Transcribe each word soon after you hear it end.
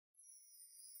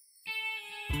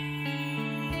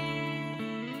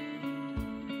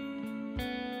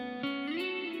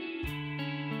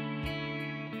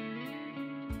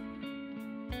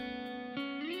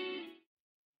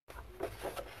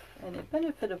And a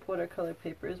benefit of watercolor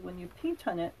paper is when you paint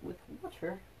on it with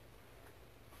water,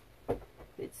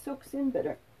 it soaks in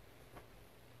better.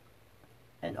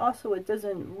 And also it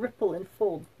doesn't ripple and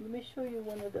fold. Let me show you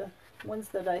one of the ones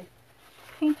that I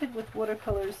painted with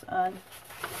watercolors on.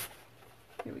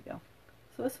 Here we go.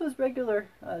 So this was regular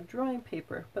drawing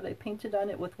paper, but I painted on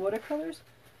it with watercolors,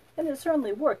 and it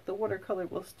certainly worked. The watercolor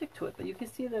will stick to it, but you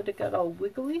can see that it got all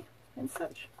wiggly and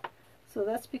such. So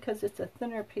that's because it's a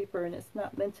thinner paper and it's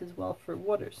not meant as well for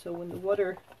water. So when the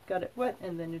water got it wet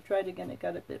and then it dried again, it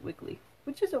got a bit wiggly,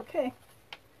 which is okay.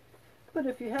 But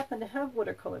if you happen to have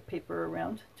watercolor paper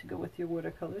around to go with your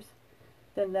watercolors,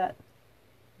 then that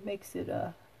makes it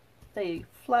stay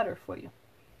flatter for you.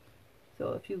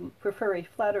 So if you prefer a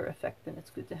flatter effect, then it's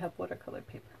good to have watercolor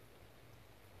paper.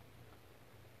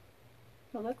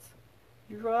 So let's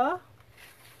draw. I'm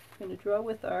going to draw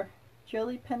with our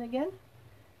jelly pen again.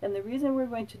 And the reason we're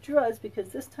going to draw is because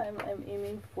this time I'm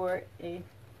aiming for a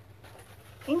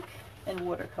ink and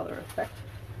watercolor effect,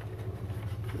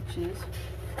 which is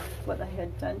what I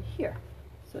had done here.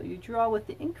 So you draw with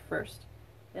the ink first,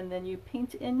 and then you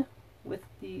paint in with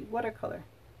the watercolor.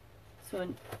 So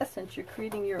in essence, you're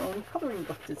creating your own coloring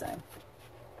book design.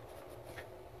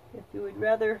 If you would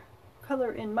rather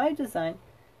color in my design,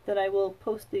 then I will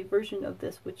post a version of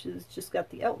this which is just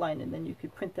got the outline, and then you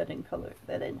could print that and color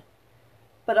that in.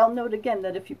 But I'll note again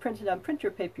that if you print it on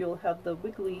printer paper, you'll have the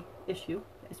wiggly issue.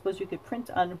 I suppose you could print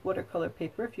on watercolor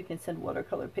paper if you can send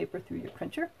watercolor paper through your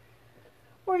printer,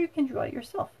 or you can draw it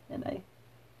yourself. And I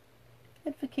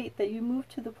advocate that you move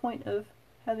to the point of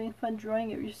having fun drawing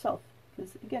it yourself.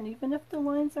 Because again, even if the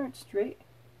lines aren't straight,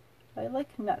 I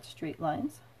like not straight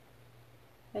lines,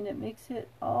 and it makes it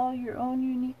all your own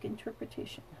unique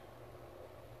interpretation.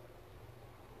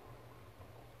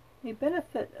 A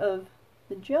benefit of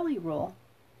the jelly roll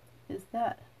is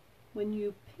that when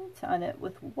you paint on it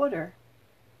with water,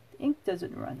 the ink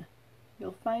doesn't run.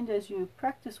 You'll find as you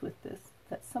practice with this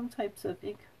that some types of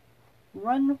ink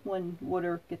run when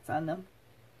water gets on them,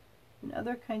 and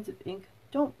other kinds of ink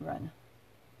don't run.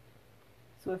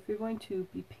 So if you're going to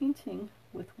be painting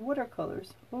with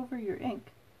watercolors over your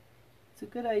ink, it's a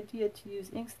good idea to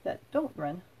use inks that don't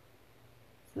run,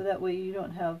 so that way you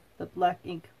don't have the black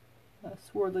ink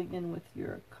swirling in with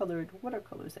your colored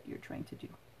watercolors that you're trying to do.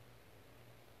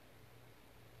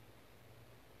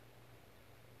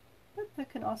 But that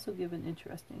can also give an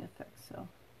interesting effect. So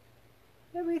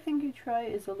everything you try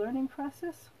is a learning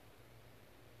process.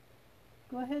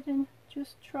 Go ahead and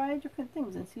just try different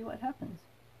things and see what happens.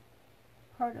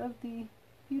 Part of the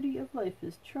beauty of life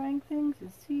is trying things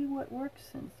and see what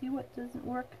works and see what doesn't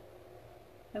work.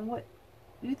 And what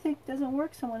you think doesn't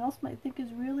work, someone else might think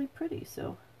is really pretty.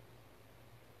 So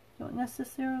don't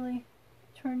necessarily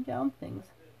turn down things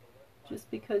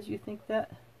just because you think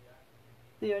that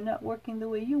they are not working the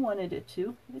way you wanted it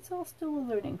to. It's all still a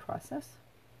learning process.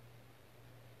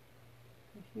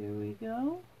 Here we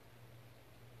go.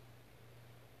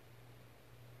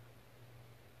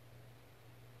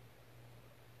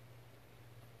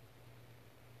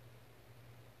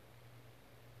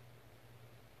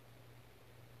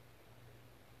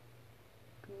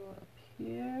 Go up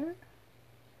here.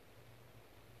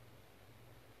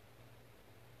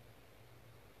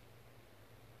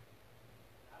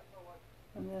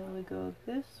 And then we go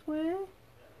this way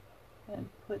and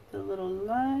put the little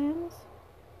lines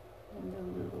in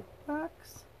the little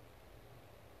box.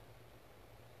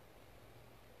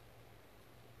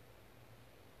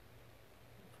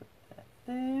 Put that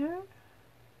there.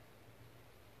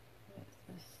 There's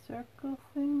the circle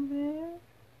thing there.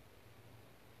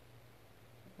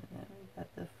 And then we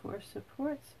got the 4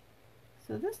 supports.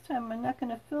 So this time I'm not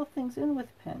going to fill things in with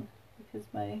pen, because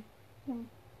my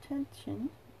intention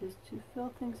is to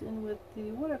fill things in with the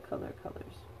watercolor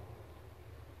colors.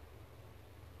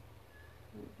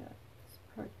 We got this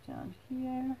part down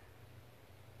here.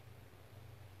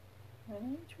 And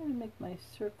I'm trying to make my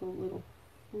circle a little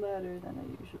flatter than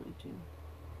I usually do.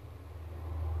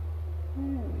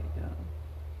 There we go.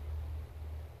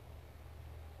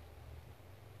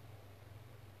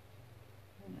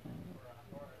 And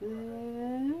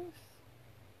this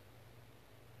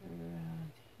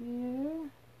around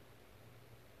here.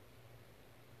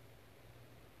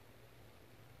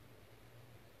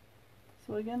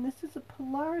 So again, this is a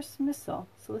Polaris missile,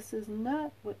 so this is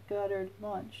not what Goddard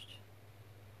launched,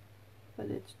 but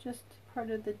it's just part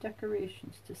of the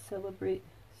decorations to celebrate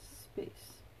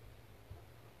space.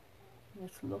 And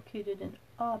it's located in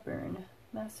Auburn,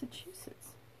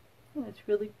 Massachusetts. And it's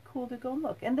really cool to go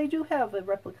look. And they do have a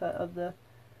replica of the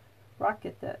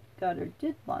rocket that Goddard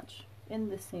did launch in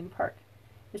the same park.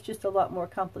 It's just a lot more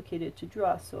complicated to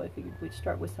draw, so I figured we'd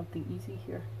start with something easy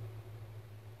here.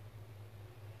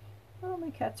 Oh, my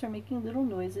cats are making little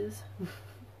noises,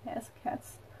 as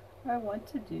cats are wont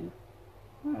to do.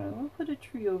 Alright, we'll put a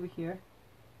tree over here.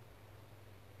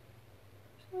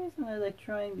 For some reason I like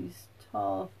drawing these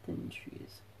tall, thin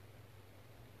trees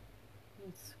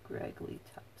with scraggly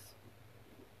tops.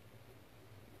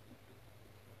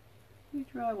 You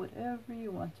draw whatever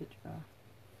you want to draw.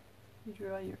 You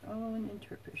draw your own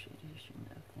interpretation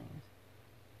of things.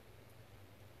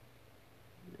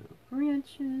 Little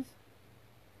branches.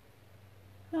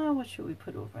 Oh, what should we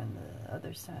put over on the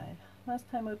other side? Last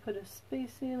time I put a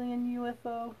space alien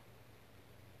UFO.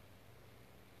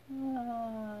 I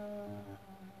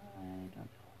don't know.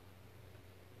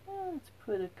 Well, let's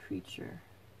put a creature.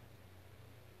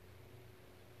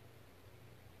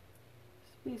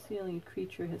 Space alien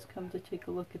creature has come to take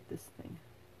a look at this thing.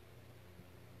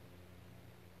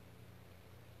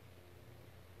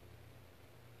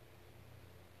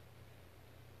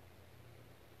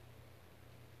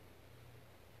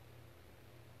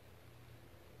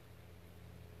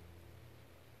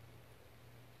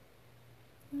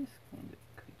 This kind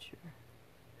of creature.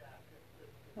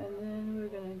 And then we're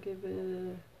going to give it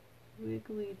a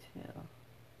wiggly tail.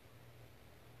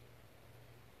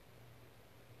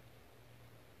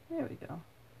 There we go.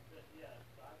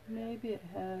 Maybe it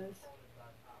has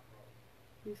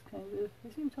these kinds of,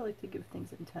 I seem to like to give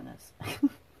things antennas.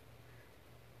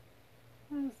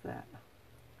 How's that?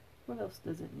 What else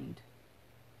does it need?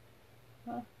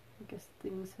 Well, I guess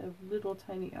things have little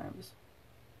tiny arms.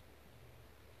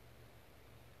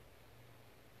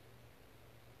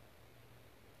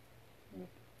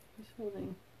 He's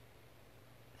holding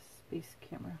a space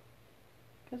camera,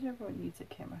 because everyone needs a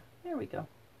camera. There we go.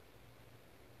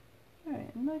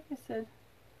 Alright, and like I said,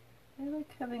 I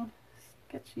like having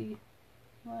sketchy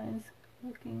lines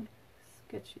looking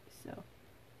sketchy, so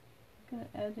I'm going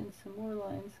to add in some more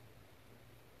lines.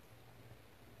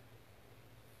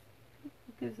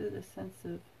 It gives it a sense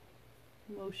of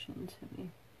motion to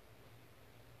me.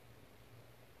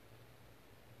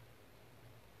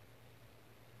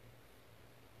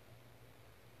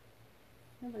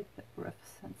 I like that rough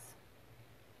sense.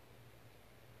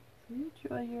 So you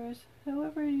draw yours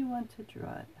however you want to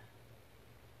draw it.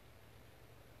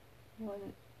 You want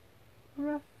it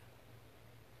rough,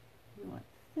 you want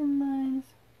thin lines,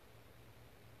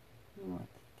 you want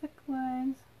thick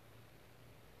lines.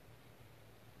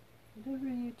 Whatever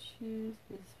you choose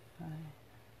is fine.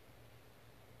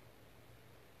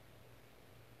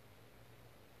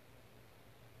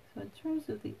 So in terms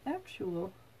of the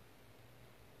actual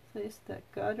place that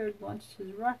Goddard launched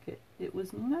his rocket, it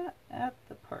was not at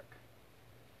the park.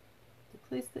 The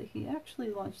place that he actually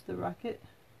launched the rocket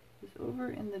is over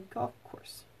in the golf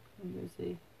course, and there's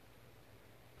a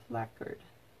placard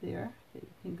there that you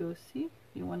can go see if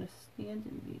you want to stand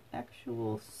in the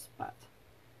actual spot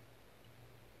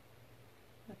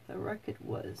that the rocket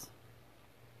was.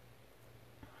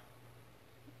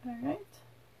 Alright,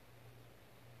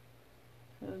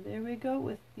 so there we go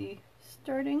with the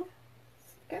starting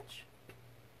sketch.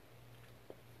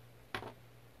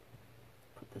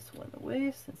 Put this one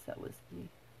away since that was the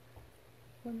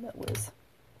one that was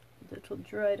a little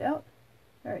dried out.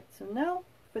 Alright, so now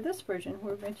for this version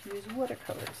we're going to use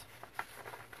watercolors.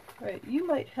 Alright, you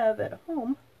might have at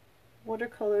home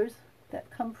watercolors that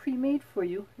come pre-made for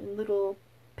you in little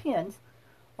pans.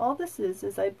 All this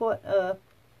is I bought a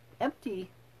empty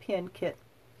pan kit,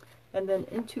 and then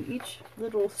into each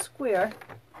little square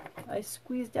I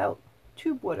squeezed out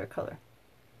tube watercolor,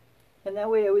 and that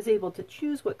way I was able to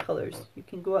choose what colors. You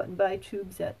can go out and buy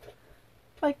tubes at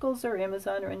Michael's or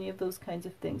Amazon or any of those kinds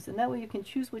of things, and that way you can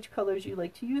choose which colors you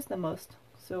like to use the most.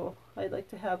 So I like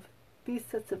to have these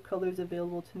sets of colors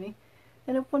available to me,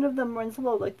 and if one of them runs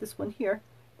low like this one here,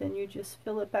 then you just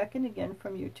fill it back in again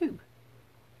from your tube.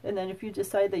 And then if you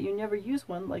decide that you never use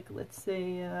one, like let's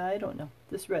say, I don't know,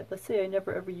 this red, let's say I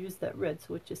never ever use that red,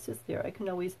 so it just sits there, I can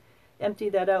always empty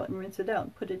that out and rinse it out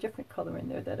and put a different color in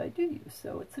there that I do use.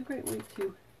 So it's a great way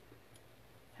to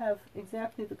have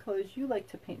exactly the colors you like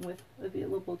to paint with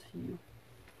available to you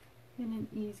in an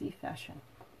easy fashion.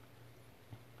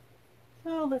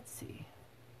 So let's see.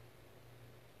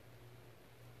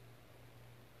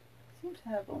 I seem to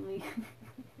have only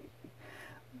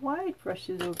wide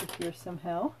brushes over here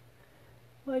somehow.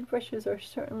 Wide brushes are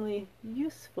certainly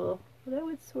useful, but I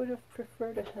would sort of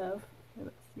prefer to have,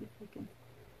 let's see if we can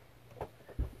get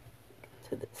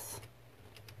to this.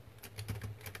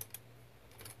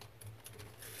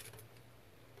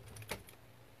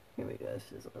 Here we go,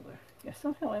 this is a little, yeah,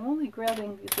 somehow I'm only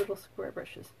grabbing these little square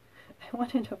brushes. I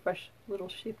wanted a brush, little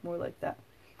shape more like that.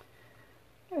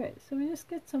 Alright, so we just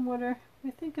get some water.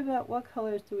 We think about what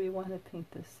colors do we want to paint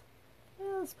this.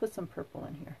 Well, let's put some purple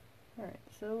in here. Alright,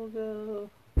 so we'll go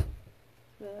to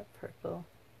that purple.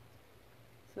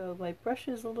 So my brush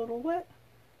is a little wet.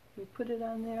 We put it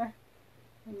on there,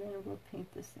 and then we'll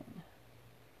paint this in.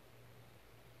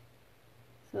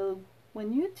 So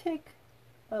when you take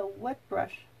a wet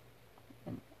brush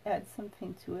and add some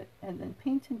paint to it, and then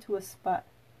paint into a spot,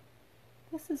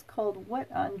 this is called wet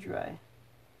on dry.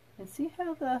 And see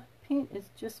how the paint is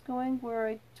just going where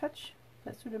I touch?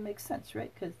 That sort of makes sense,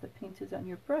 right? Because the paint is on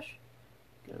your brush.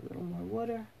 Get a little more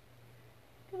water,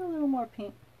 get a little more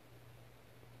paint,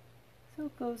 so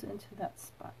it goes into that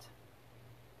spot.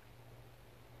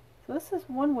 So this is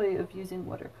one way of using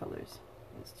watercolors,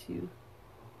 is to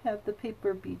have the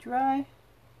paper be dry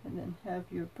and then have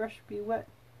your brush be wet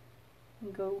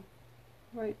and go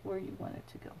right where you want it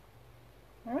to go.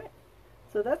 Alright,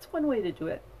 so that's one way to do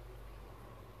it.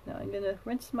 Now I'm going to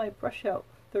rinse my brush out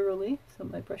thoroughly so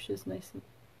my brush is nice and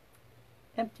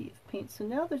empty of paint. So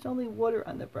now there's only water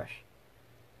on the brush.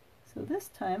 So this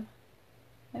time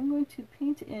I'm going to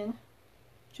paint in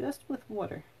just with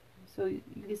water. So you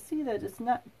can see that it's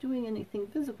not doing anything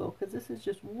visible because this is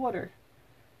just water,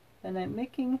 and I'm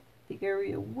making the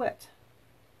area wet.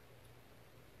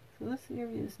 So this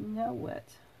area is now wet,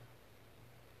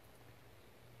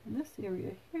 and this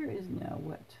area here is now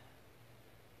wet.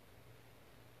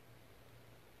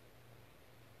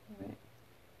 Alright.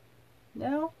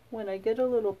 Now when I get a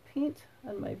little paint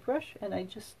on my brush and I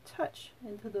just touch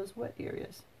into those wet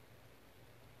areas,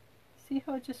 see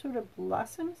how it just sort of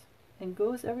blossoms and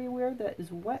goes everywhere that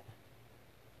is wet?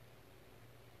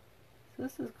 So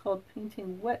this is called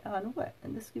painting wet on wet,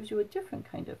 and this gives you a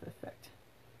different kind of effect,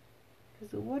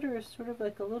 because the water is sort of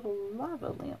like a little lava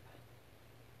lamp,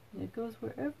 and it goes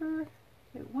wherever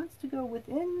it wants to go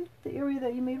within the area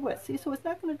that you made wet. See, so it's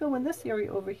not going to go in this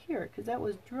area over here because that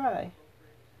was dry,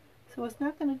 so it's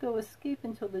not going to go escape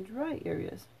until the dry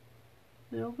areas.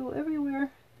 It'll go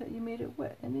everywhere that you made it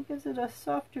wet, and it gives it a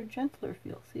softer, gentler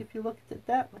feel. See, if you look at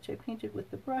that, which I painted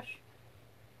with the brush,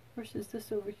 versus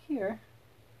this over here,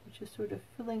 which is sort of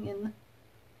filling in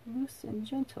loose and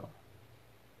gentle.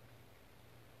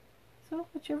 So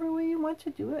whichever way you want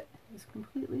to do it is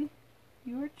completely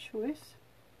your choice.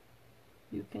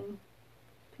 You can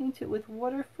paint it with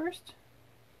water first,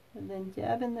 and then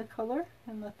dab in the color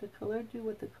and let the color do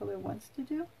what the color wants to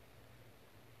do.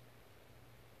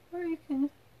 Or you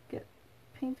can get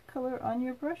paint color on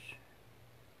your brush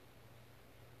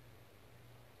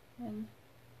and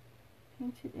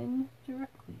paint it in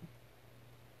directly.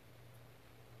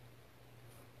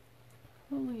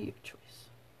 Only your choice.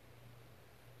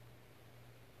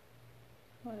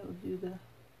 I will do the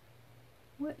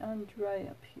wet on dry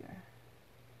up here.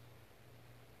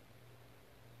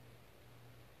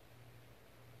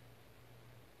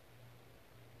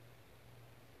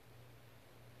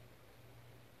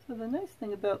 So the nice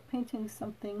thing about painting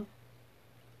something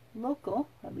local,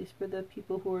 at least for the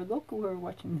people who are local who are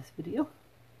watching this video,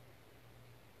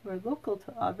 who are local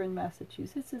to Auburn,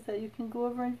 Massachusetts, is that you can go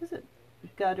over and visit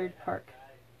Goddard Park.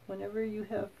 Whenever you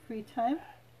have free time,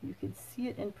 you can see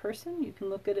it in person. You can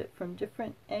look at it from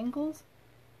different angles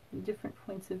and different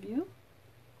points of view.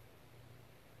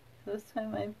 So this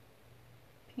time I'm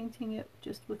painting it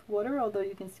just with water, although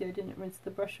you can see I didn't rinse the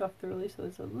brush off thoroughly, so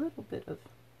there's a little bit of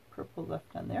purple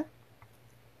left on there.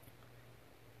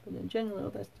 But in general,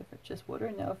 that's different, just water.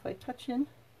 Now if I touch in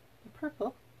the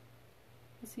purple,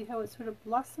 you see how it sort of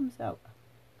blossoms out.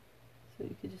 So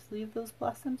you could just leave those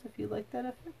blossoms if you like that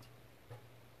effect,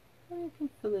 or you can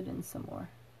fill it in some more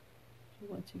if you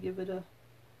want to give it a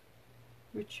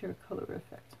richer color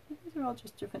effect. These are all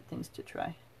just different things to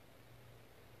try.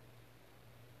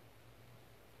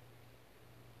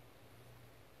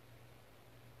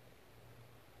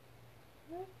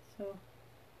 Alright, so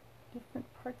different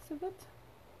parts of it.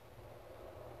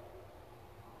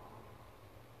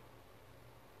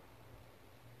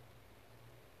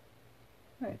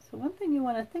 Alright, so one thing you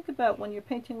want to think about when you're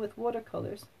painting with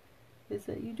watercolors is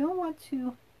that you don't want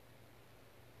to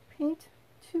paint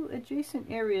two adjacent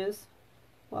areas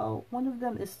while one of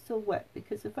them is still wet,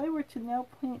 because if I were to now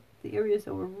paint the areas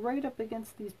that were right up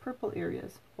against these purple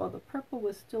areas while the purple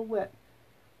was still wet,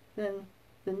 then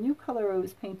the new color I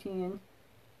was painting in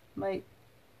might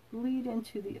bleed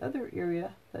into the other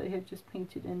area that I had just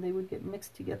painted, and they would get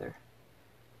mixed together.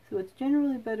 So it's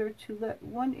generally better to let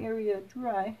one area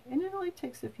dry, and it only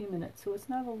takes a few minutes, so it's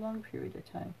not a long period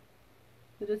of time.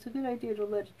 But it's a good idea to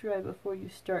let it dry before you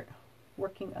start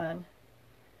working on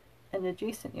an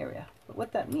adjacent area. But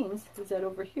what that means is that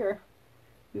over here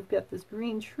we've got this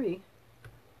green tree,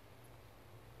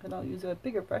 And I'll use a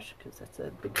bigger brush because that's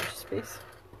a bigger space.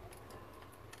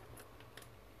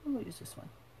 And we'll use this one.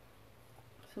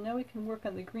 So now we can work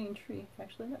on the green tree.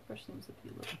 Actually, that brush seems to be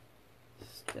a little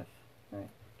stiff. Alright,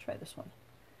 try this one.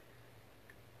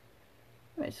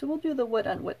 Alright, so we'll do the wet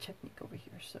on wet technique over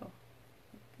here. So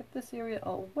get this area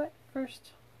all wet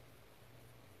first.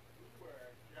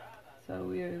 So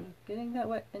we're getting that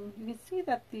wet, and you can see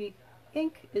that the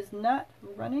ink is not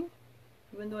running,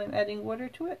 even though I'm adding water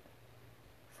to it.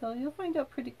 So you'll find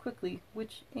out pretty quickly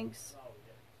which inks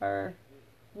are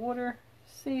water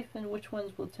safe and which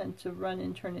ones will tend to run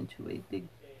and turn into a big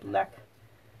black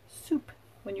soup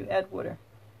when you add water.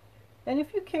 And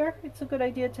if you care, it's a good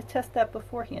idea to test that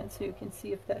beforehand so you can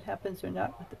see if that happens or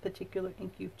not with the particular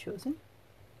ink you've chosen.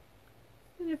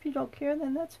 And if you don't care,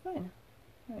 then that's fine.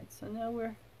 Alright, so now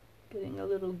we're getting a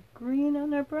little green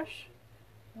on our brush.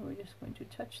 And we're just going to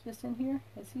touch this in here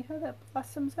and see how that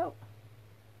blossoms out.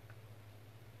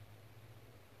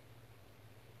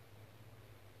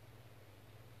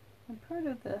 And part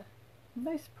of the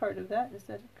nice part of that is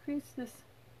that it creates this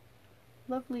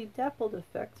lovely dappled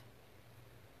effect.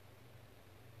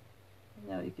 And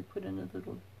now you can put in a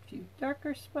little few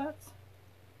darker spots.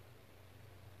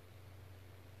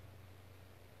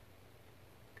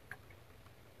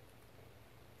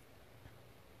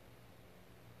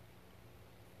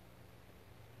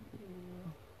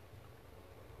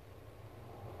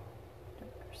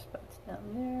 Darker spots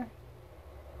down there.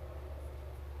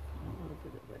 A little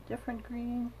bit of a different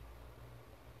green.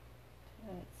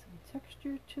 Add some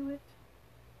texture to it.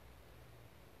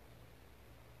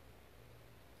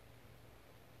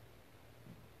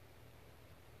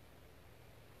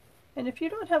 And if you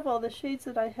don't have all the shades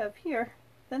that I have here,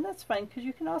 then that's fine, because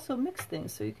you can also mix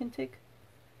things. So you can take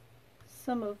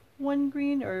some of one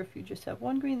green, or if you just have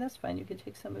one green, that's fine. You can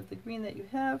take some of the green that you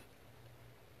have,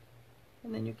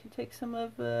 and then you can take some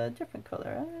of a different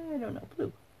color. I don't know,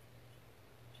 blue.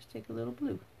 Just take a little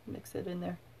blue, mix it in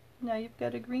there. Now you've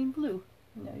got a green blue.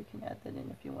 Now you can add that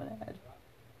in if you want to add,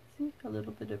 see, a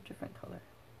little bit of different color.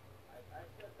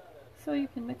 So you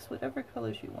can mix whatever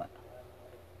colors you want.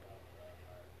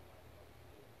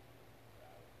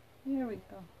 There we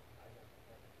go.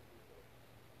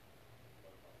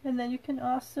 And then you can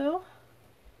also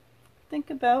think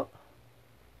about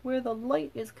where the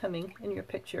light is coming in your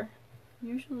picture.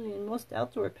 Usually in most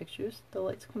outdoor pictures, the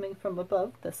light's coming from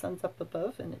above, the sun's up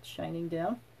above and it's shining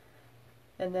down.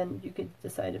 And then you can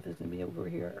decide if it's going to be over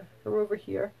here or over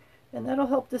here. And that'll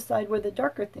help decide where the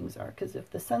darker things are, because if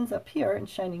the sun's up here and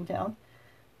shining down,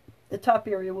 the top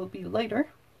area will be lighter.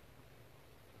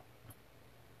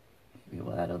 Maybe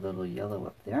we'll add a little yellow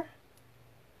up there.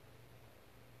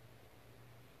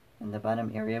 And the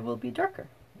bottom area will be darker,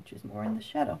 which is more in the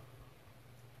shadow.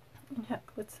 And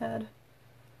heck, let's add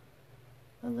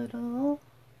a little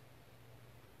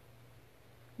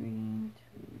green to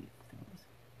leaf things.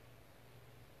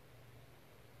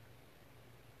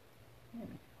 There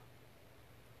we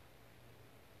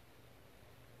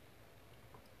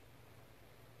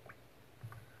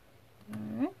go.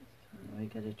 Alright, so now we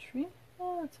got a tree.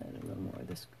 Oh, let's add a little more of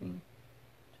this green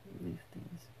to leaf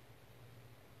things.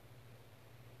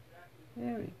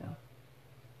 There we go.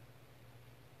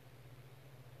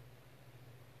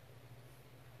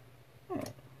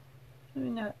 Alright, so we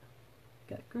now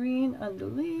got green on the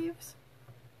leaves.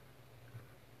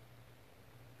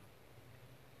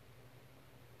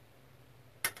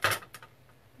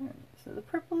 Alright, so the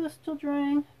purple is still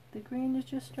drying, the green is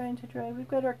just starting to dry. We've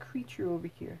got our creature over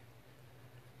here.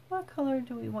 What color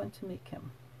do we want to make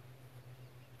him?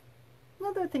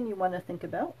 Another thing you want to think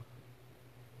about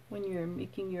when you're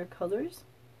making your colors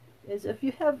is if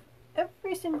you have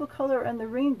every single color on the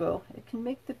rainbow, it can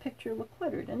make the picture look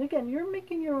cluttered. And again, you're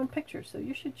making your own picture, so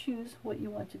you should choose what you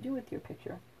want to do with your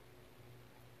picture.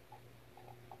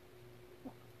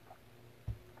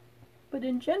 But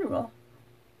in general,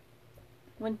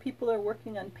 when people are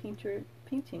working on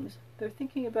paintings, they're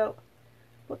thinking about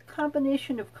what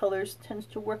combination of colors tends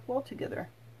to work well together.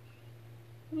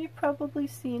 And you've probably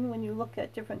seen when you look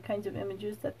at different kinds of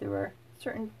images that there are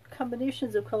certain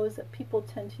combinations of colors that people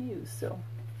tend to use. So,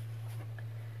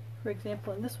 for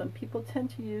example, in this one, people tend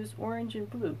to use orange and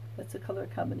blue. That's a color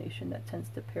combination that tends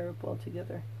to pair up well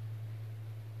together.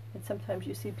 And sometimes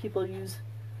you see people use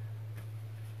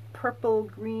purple,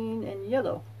 green, and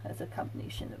yellow as a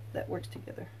combination that works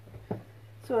together.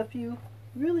 So if you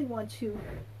really want to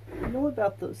know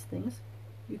about those things,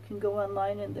 you can go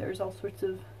online and there's all sorts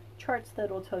of charts that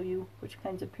will tell you which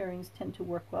kinds of pairings tend to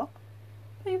work well.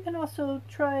 But you can also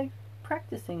try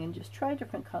practicing and just try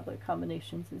different color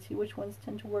combinations and see which ones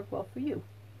tend to work well for you.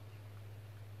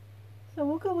 So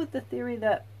we'll go with the theory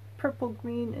that purple,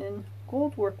 green, and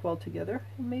gold work well together,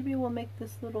 and maybe we'll make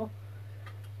this little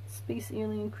space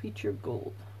alien creature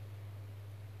gold.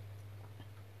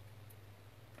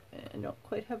 And I don't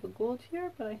quite have a gold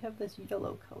here, but I have this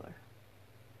yellow color.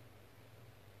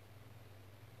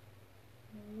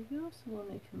 There we go, so we'll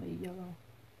make him a yellow.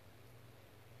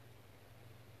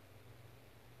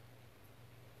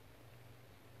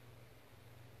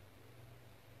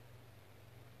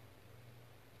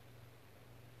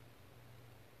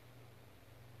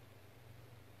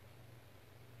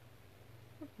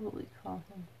 What will we call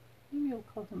him? Maybe we'll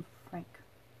call him Frank.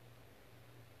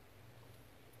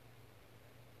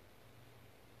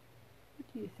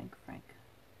 What do you think, Frank?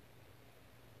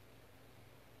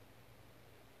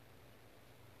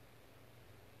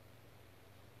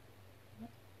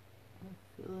 I'll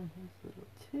fill in his little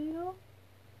tail.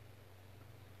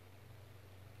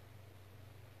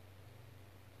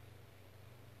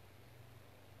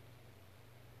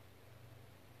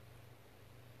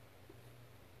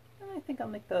 I think I'll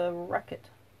make the rocket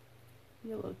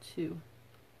yellow too.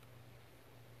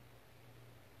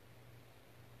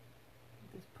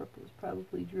 This purple is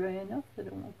probably dry enough that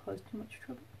it won't cause too much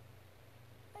trouble.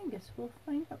 I guess we'll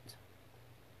find out.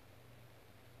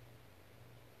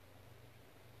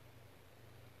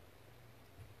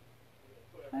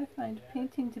 I find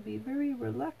painting to be very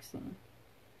relaxing,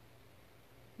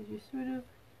 because you sort of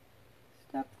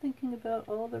stop thinking about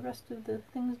all the rest of the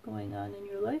things going on in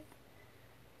your life,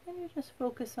 and you just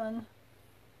focus on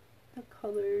the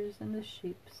colors and the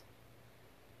shapes,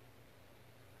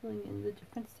 filling in the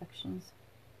different sections.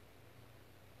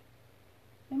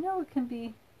 I know it can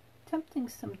be tempting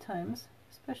sometimes,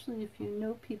 especially if you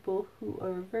know people who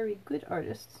are very good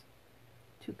artists,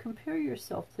 to compare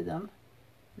yourself to them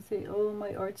and say, oh,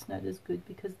 my art's not as good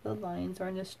because the lines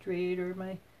aren't as straight, or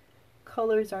my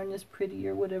colors aren't as pretty,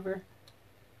 or whatever.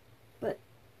 But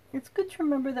it's good to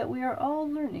remember that we are all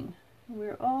learning.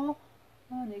 We're all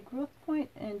on a growth point,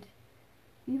 and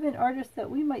even artists that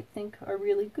we might think are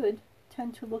really good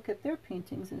tend to look at their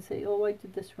paintings and say, oh, I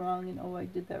did this wrong, and oh, I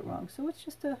did that wrong. So it's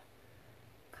just a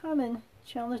common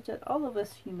challenge that all of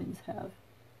us humans have.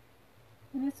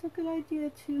 And it's a good idea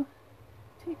to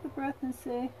take a breath and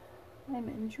say, I'm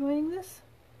enjoying this,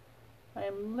 I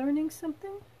am learning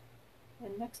something,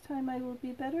 and next time I will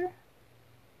be better,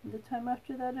 and the time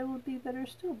after that I will be better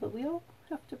still. But we all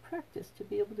have to practice to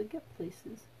be able to get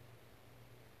places.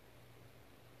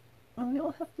 And we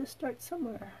all have to start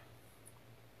somewhere.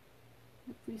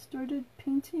 If we started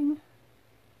painting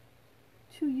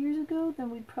 2 years ago, then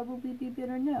we'd probably be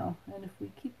better now. And if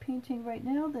we keep painting right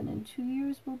now, then in 2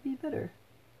 years we'll be better.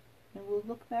 And we'll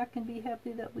look back and be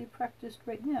happy that we practiced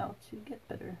right now to get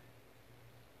better.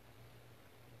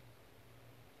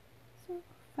 So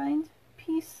find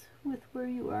peace with where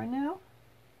you are now.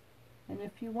 And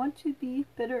if you want to be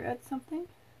better at something,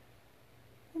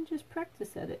 then just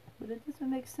practice at it. But it doesn't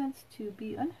make sense to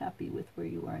be unhappy with where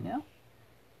you are now,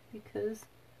 because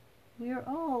we are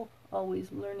all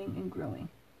always learning and growing,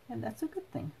 and that's a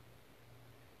good thing.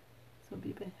 So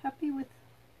be happy with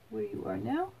where you are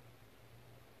now,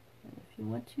 and if you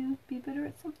want to be better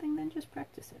at something, then just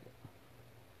practice at it.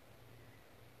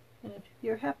 And if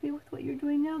you're happy with what you're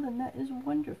doing now, then that is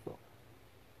wonderful.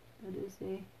 That is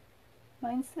a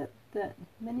mindset that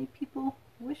many people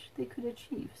wish they could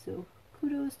achieve, so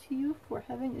kudos to you for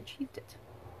having achieved it.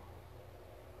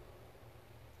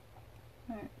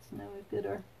 Alright, so now we've got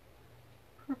our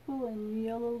purple and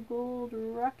yellow gold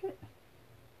rocket.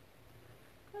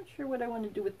 Not sure what I want to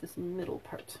do with this middle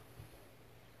part.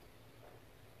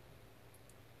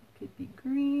 It could be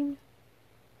green.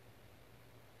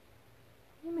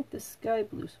 I'm going to make this sky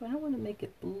blue, so I don't want to make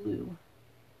it blue.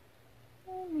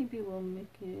 Maybe we'll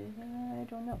make it, I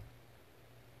don't know.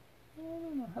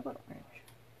 How about orange?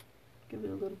 Give it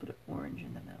a little bit of orange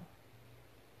in the middle.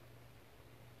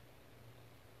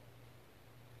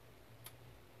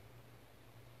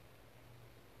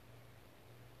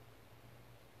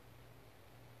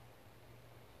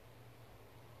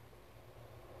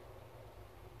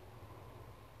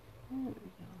 There we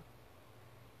go.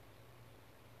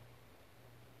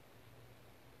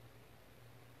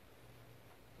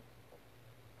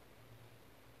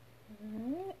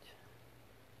 Alright.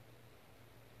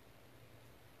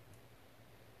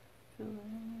 Fill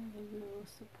in the little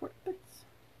support bits.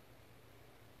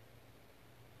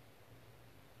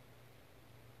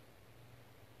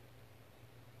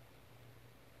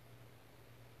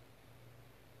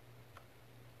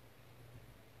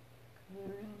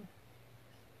 Color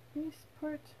in this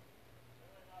part.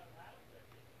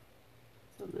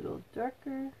 It's a little darker.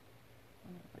 I'm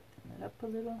going to lighten that up a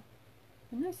little.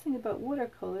 The nice thing about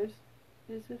watercolors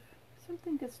is if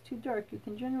something gets too dark, you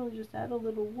can generally just add a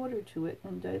little water to it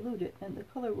and dilute it, and the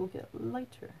color will get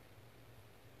lighter.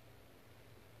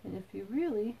 And if you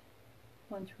really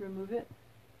want to remove it,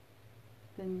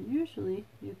 then usually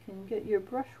you can get your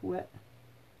brush wet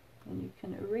and you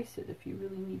can erase it if you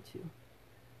really need to.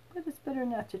 But it's better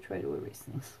not to try to erase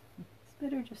things. It's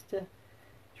better just to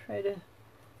try to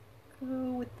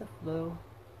go with the flow.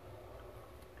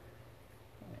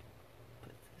 Alright,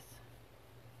 put this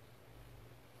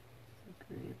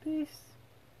gray base.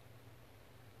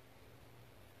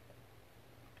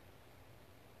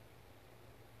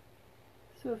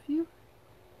 So if you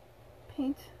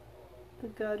paint the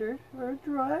Goddard or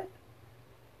draw it,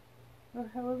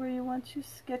 or however you want to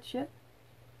sketch it,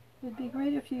 it'd be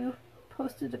great if you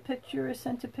posted a picture or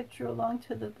sent a picture along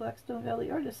to the Blackstone Valley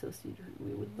Art Association.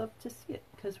 We would love to see it,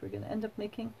 because we're going to end up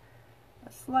making a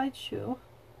slideshow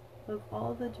of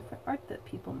all the different art that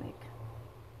people make.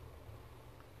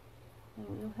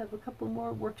 And we'll have a couple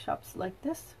more workshops like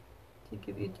this to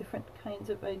give you different kinds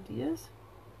of ideas,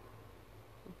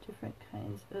 different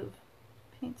kinds of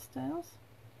paint styles.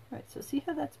 Alright, so see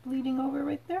how that's bleeding over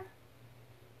right there?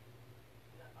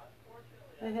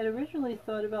 I had originally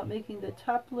thought about making the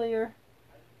top layer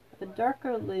a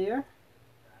darker layer,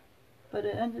 but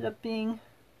it ended up being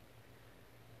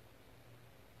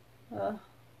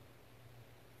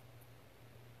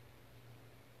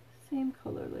same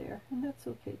color layer, and that's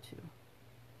okay too.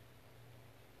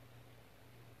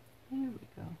 There we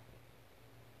go.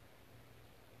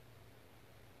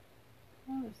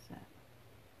 How is that?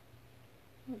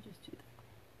 We'll just do that.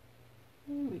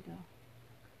 There we go.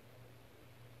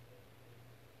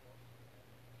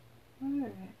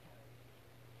 Alright.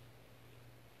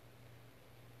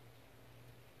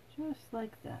 Just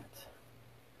like that.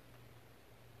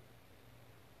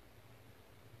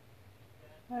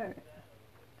 Alright.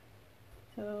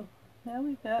 So now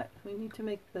we need to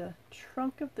make the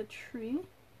trunk of the tree,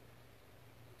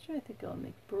 which I think I'll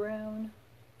make brown.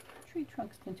 Tree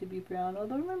trunks tend to be brown,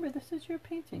 although remember, this is your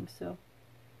painting, so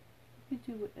you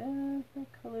can do whatever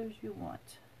colors you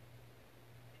want.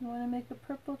 If you want to make a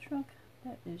purple trunk,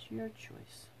 that is your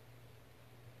choice.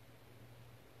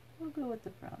 We'll go with the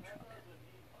brown trunk.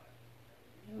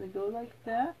 There we go, like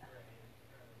that.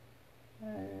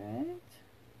 Alright.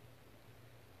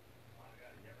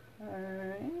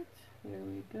 Alright, there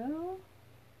we go.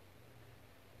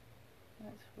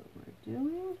 That's what we're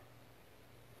doing.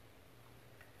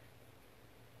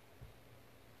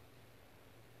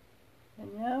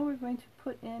 And now we're going to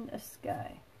put in a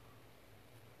sky.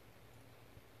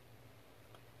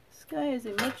 Sky is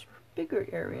a much bigger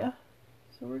area,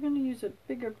 so we're going to use a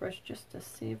bigger brush just to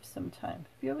save some time.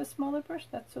 If you have a smaller brush,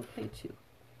 that's okay too.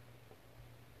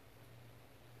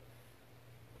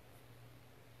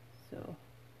 So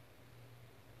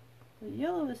the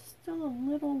yellow is still a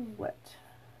little wet.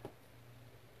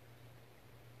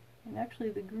 And actually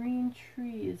the green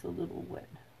tree is a little wet.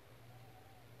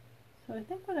 So I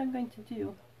think what I'm going to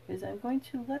do is I'm going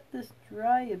to let this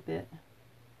dry a bit,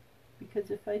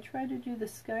 because if I try to do the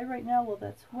sky right now while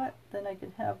that's wet, then I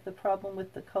can have the problem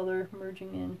with the color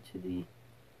merging into the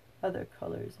other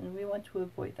colors, and we want to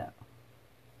avoid that.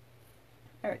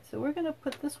 Alright, so we're going to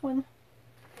put this one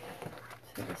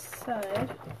to the side.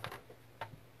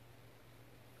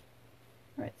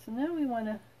 Alright, so now we want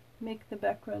to make the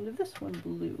background of this one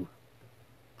blue.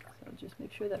 So just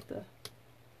make sure that the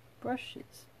brush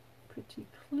is pretty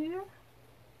clear.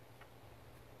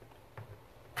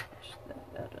 Push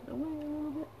that out of the way a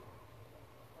little bit.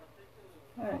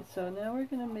 Alright, so now we're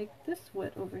going to make this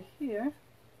wet over here.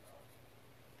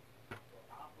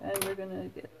 And we're going to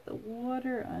get the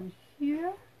water on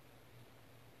here.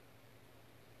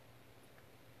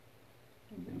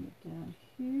 And bring it down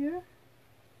here.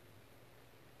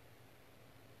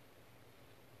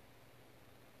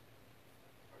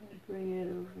 And bring it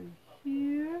over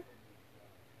here.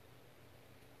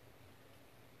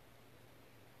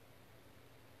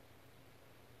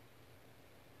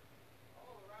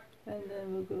 And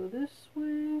then we'll go this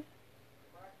way,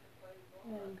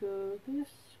 and go this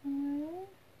way,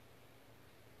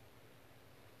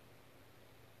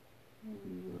 and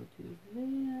we will do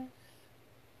this.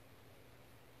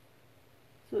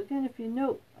 So again, if you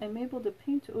note, I'm able to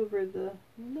paint over the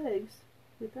legs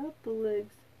without the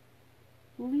legs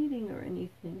bleeding or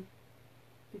anything,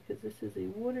 because this is a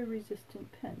water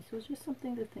resistant pen. So it's just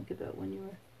something to think about when you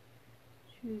are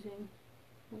choosing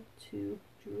what to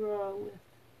draw with.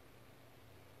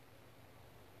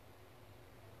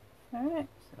 Alright,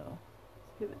 so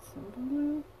let's give it some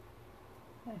blue.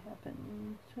 I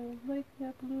happen to like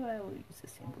that blue. I will use the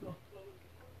same blue.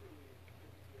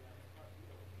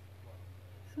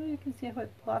 So you can see how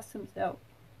it blossoms out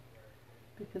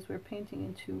because we're painting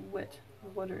into wet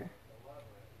water.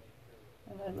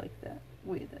 And I like that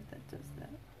way that does that.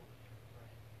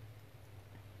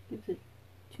 Gives it,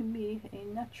 to me, a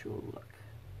natural look.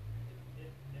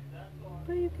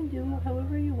 But you can do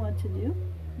however you want to do.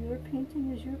 Your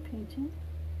painting is your painting.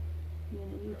 You're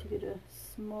going to need to get a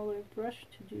smaller brush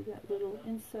to do that little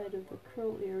inside of the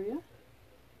curl area.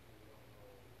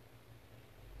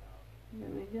 There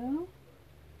we go.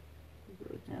 We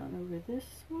go down over this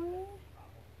way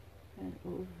and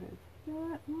over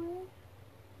that way.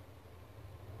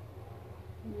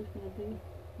 And there's going to be,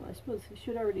 well, I suppose he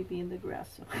should already be in the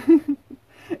grass, so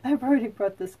I've already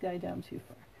brought this guy down too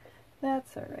far.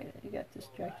 That's alright, I got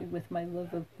distracted with my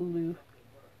love of blue.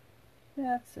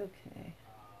 That's okay.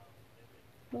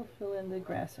 We'll fill in the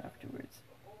grass afterwards.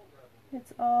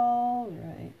 It's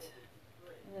alright.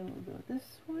 And then we'll go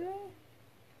this way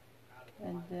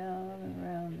and down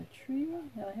around the tree.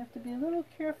 Now I have to be a little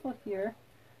careful here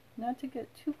not to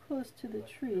get too close to the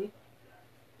tree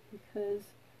because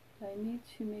I need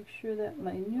to make sure that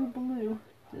my new blue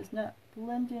does not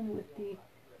blend in with the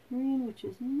green, which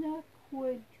is not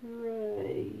quite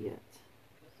dry yet.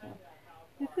 So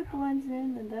if it blends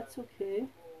in, then that's okay.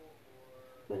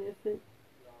 But if it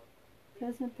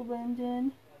doesn't blend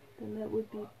in, then that would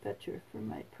be better for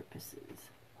my purposes.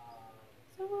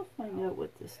 So we'll find out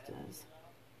what this does.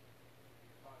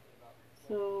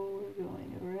 So we're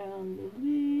going around the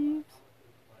leaves.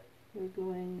 We're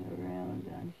going around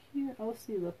down here. Oh,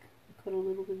 see, look, I cut a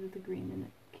little bit of the green and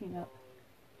it came out.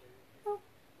 Oh,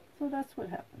 so that's what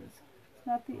happens. It's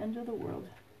not the end of the world.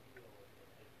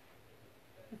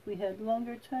 If we had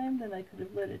longer time, then I could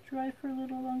have let it dry for a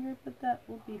little longer, but that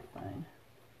will be fine.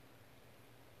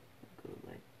 We'll go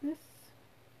like this.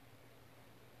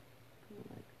 Go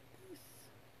like this.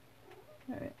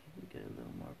 Alright, we get a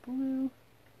little more blue.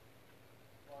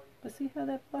 But see how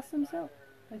that blossoms out?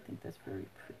 I think that's very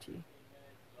pretty.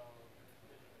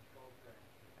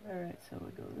 Alright, so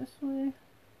we go this way.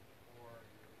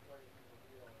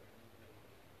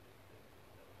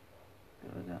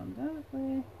 Go down that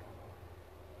way.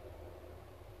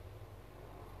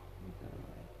 We go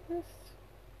like this.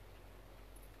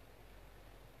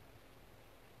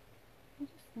 I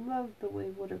just love the way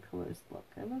watercolors look.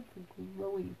 I love the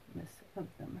glowiness of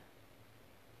them.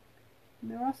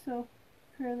 And they're also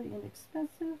fairly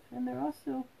inexpensive, and they're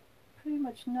also pretty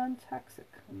much non-toxic,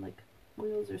 unlike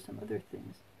oils or some other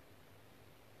things.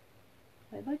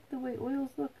 I like the way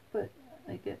oils look, but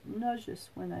I get nauseous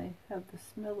when I have the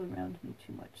smell around me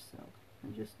too much, so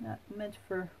I'm just not meant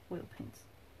for oil paints.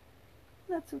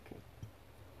 That's okay.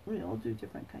 We all do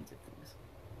different kinds of things.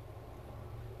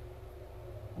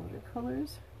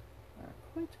 Watercolors are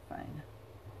quite fine.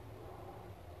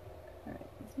 Alright,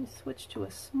 let me switch to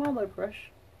a smaller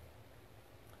brush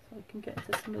so I can get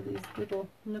into some of these little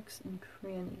nooks and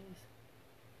crannies.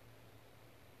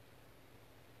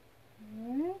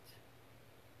 Alright.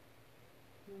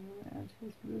 Go around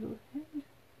his little head.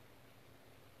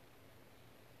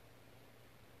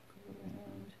 Go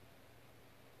around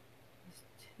his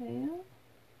tail.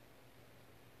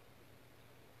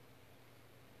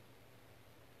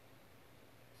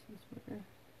 This is where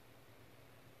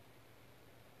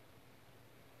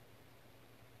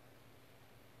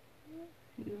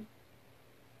you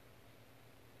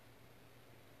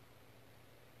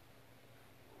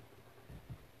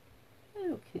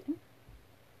hello, kitten.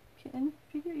 Kitten,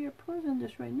 if you get your paws on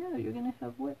this right now, you're going to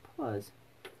have wet paws.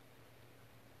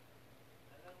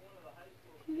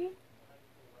 Kitty?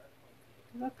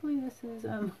 Luckily this is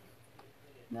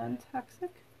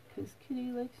non-toxic, because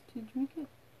Kitty likes to drink it.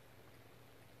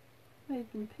 If I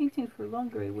had been painting for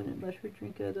longer, I wouldn't let her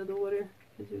drink out of the water,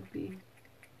 because there would be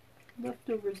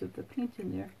leftovers of the paint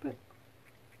in there, but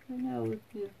right now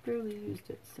we've barely used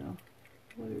it, so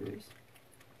water is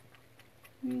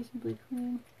reasonably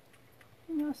clean.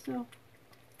 And also,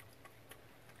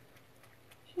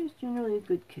 she's generally a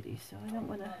good kitty, so I don't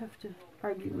want to have to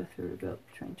argue with her about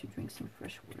trying to drink some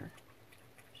fresh water.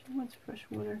 If she wants fresh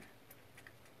water,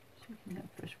 she can have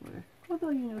fresh water.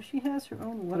 Although, you know, she has her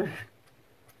own water.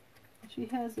 She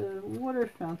has a water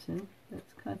fountain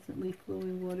that's constantly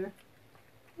flowing water.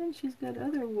 And she's got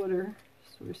other water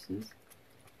sources.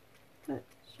 But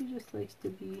she just likes to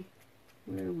be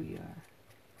where we are.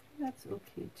 That's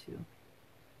okay too.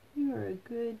 You are a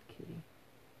good kitty.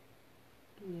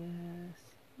 Yes,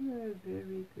 you are a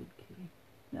very good kitty.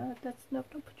 No, that's no.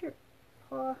 Don't put your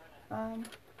paw on.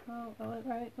 Oh,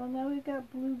 alright. Well, now we've got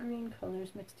blue-green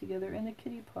colors mixed together in a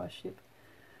kitty paw shape.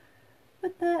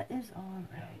 But that is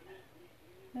alright.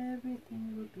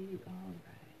 Everything will be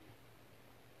alright.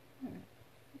 Alright.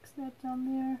 Fix that down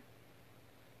there.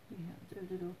 We have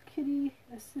the little kitty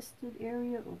assisted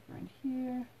area over in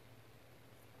here.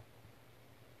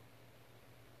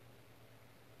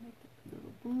 Make it a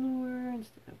little bluer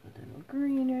instead of a little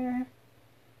greener.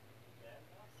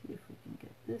 See if we can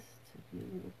get this to be a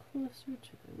little closer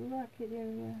to the rocket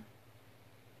area.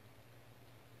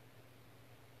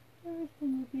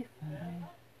 Everything will be fine.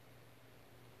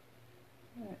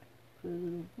 Alright, put a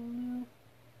little blue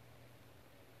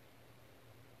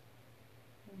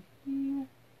in here.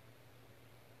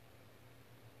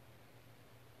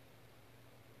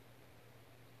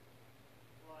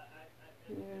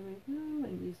 There we go,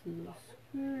 and these little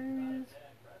squares.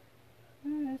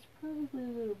 Alright, it's probably a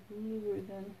little bluer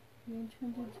than we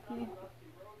intended to be.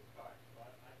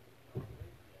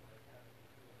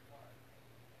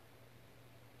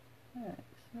 Alright,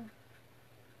 so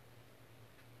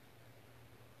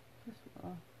this will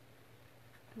all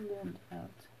blend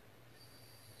out.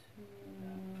 So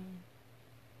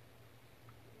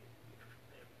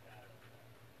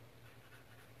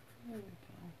there we go.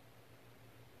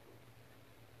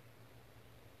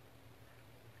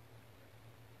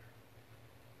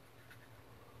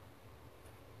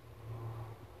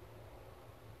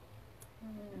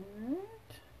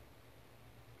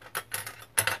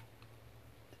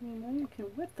 Now you can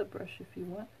wet the brush if you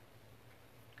want,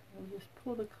 and just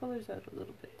pull the colors out a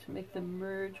little bit to make them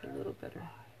merge a little better.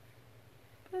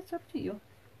 But it's up to you.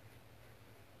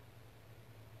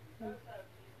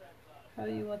 How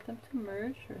you want them to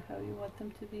merge, or how you want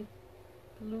them to be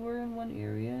bluer in one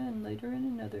area and lighter in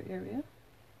another area.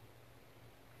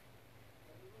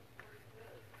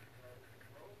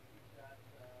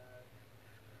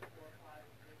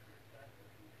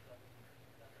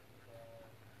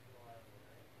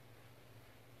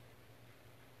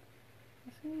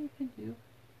 So you can do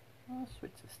all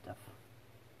sorts of stuff.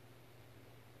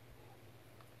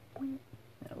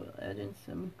 Now we'll add in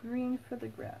some green for the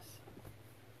grass.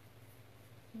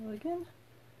 So again,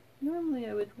 normally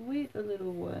I would wait a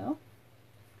little while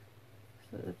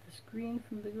so that this green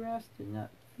from the grass did not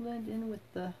blend in with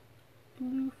the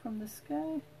blue from the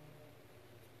sky.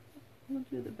 We'll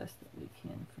do the best that we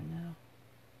can for now.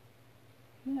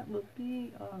 That will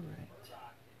be alright.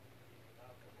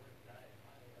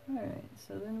 Alright,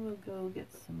 so then we'll go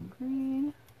get some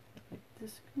green, like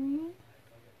this green.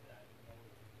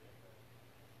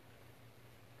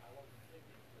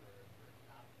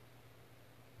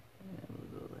 And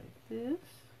we'll go like this.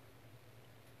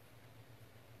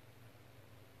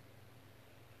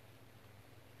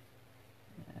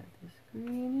 Add this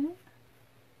green in.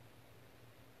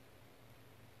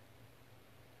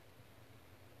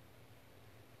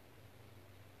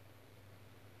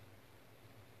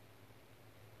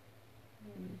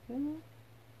 There we go.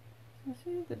 So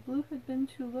see, the blue had been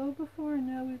too low before, and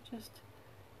now we've just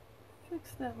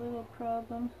fixed that little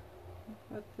problem.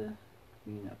 Brought the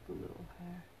green up a little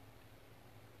higher.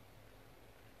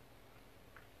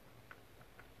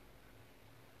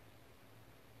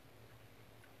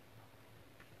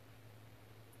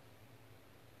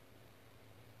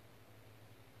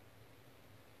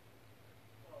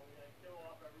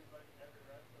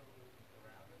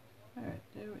 Alright,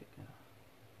 there we go.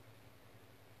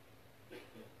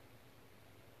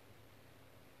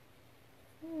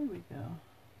 There we go.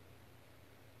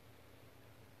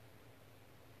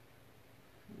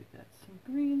 We got some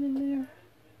green in there.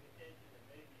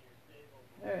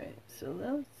 Alright, so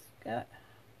let's got...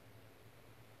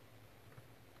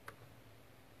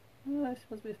 Well, I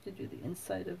suppose we have to do the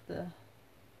inside of the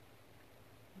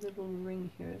little ring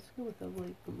here. Let's go with a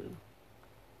light blue.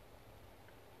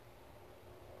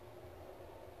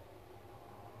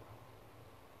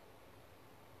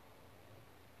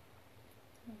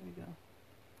 There we go.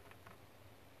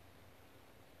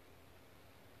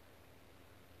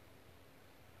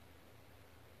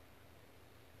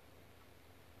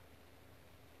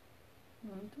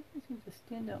 It doesn't seem to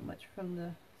stand out much from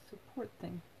the support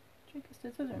thing. Which I guess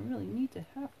it doesn't really need to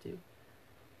have to. It'd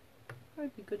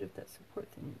probably be good if that support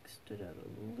thing stood out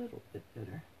a little bit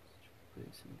better. Let's try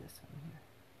putting some of this on here.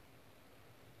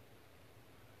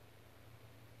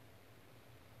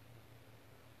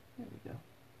 There we go.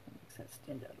 That makes that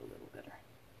stand out a little better.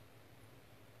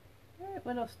 Alright,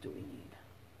 what else do we need?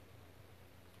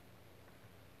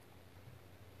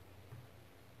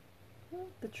 Well,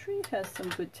 the tree has some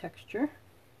good texture.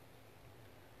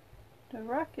 The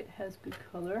rocket has good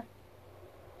color.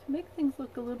 To make things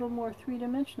look a little more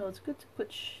three-dimensional, it's good to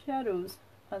put shadows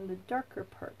on the darker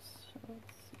parts. So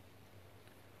let's see.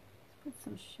 Let's put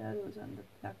some shadows on the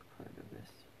back part of this.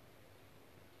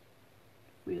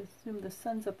 If we assume the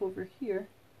sun's up over here,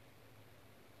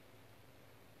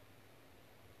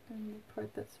 And the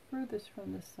part that's furthest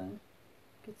from the sun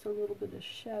gets a little bit of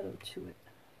shadow to it.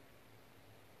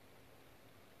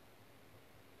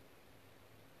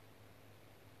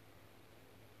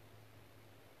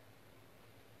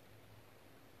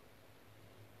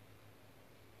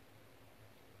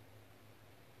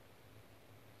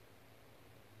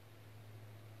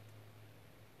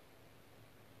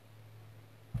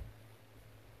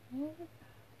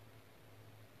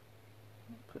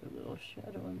 Put a little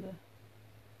shadow in the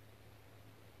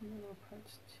middle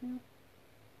parts too.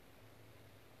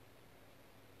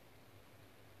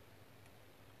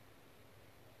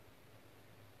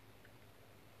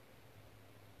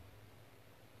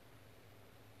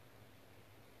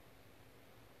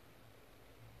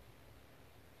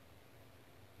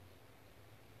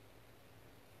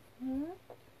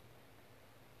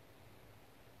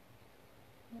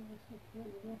 Let's put a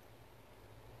little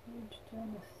ridge down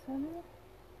the center.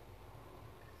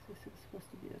 This is supposed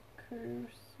to be a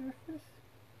curved surface.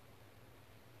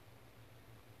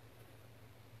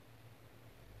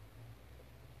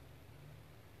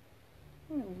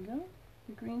 There we go.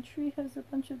 The green tree has a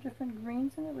bunch of different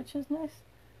greens in it, which is nice.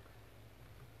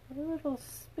 The little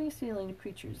space alien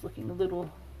creatures looking a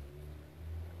little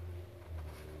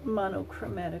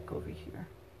monochromatic over here.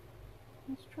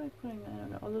 Let's try putting, I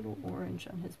don't know, a little orange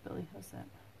on his belly. How's that?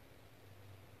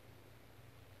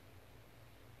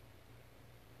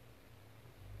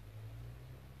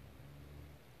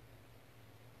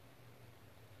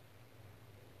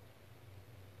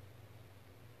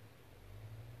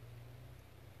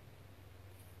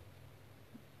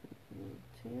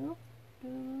 Tail, a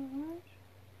little orange.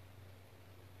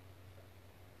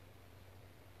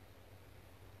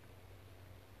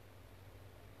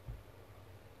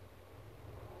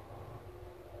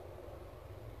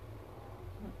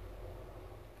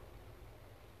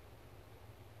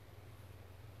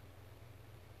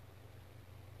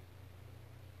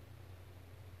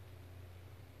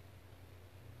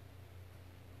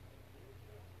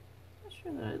 Not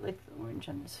sure that I like the orange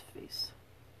on his face.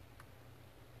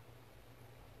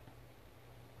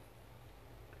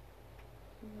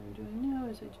 What I'm doing now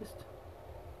is I just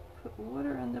put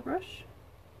water on the brush,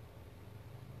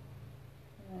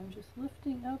 and I'm just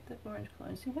lifting out that orange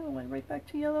color. See how it went right back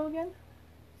to yellow again?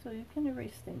 So you can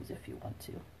erase things if you want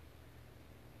to.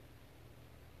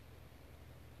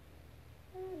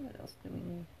 What else do we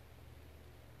need?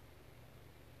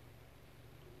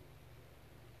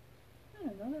 I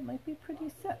don't know, that might be pretty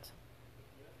set.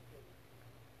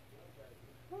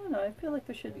 I don't know, I feel like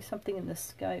there should be something in the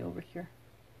sky over here.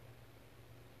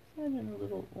 Add in a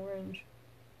little orange.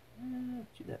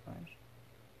 Let's do that orange.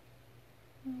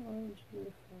 Orange,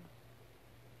 beautiful.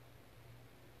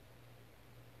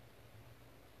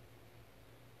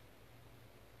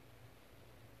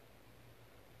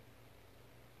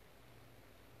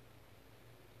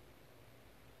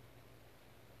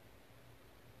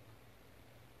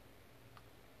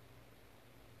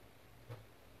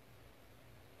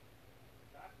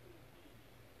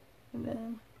 And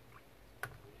then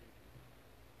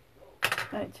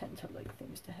I tend to like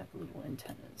things to have little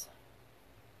antennas.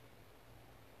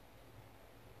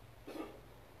 There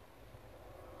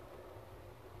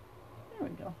we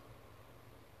go.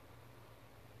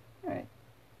 Alright.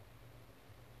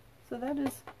 So that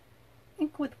is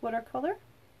ink with watercolor.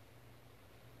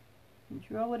 You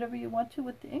draw whatever you want to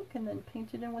with the ink and then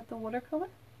paint it in with the watercolor.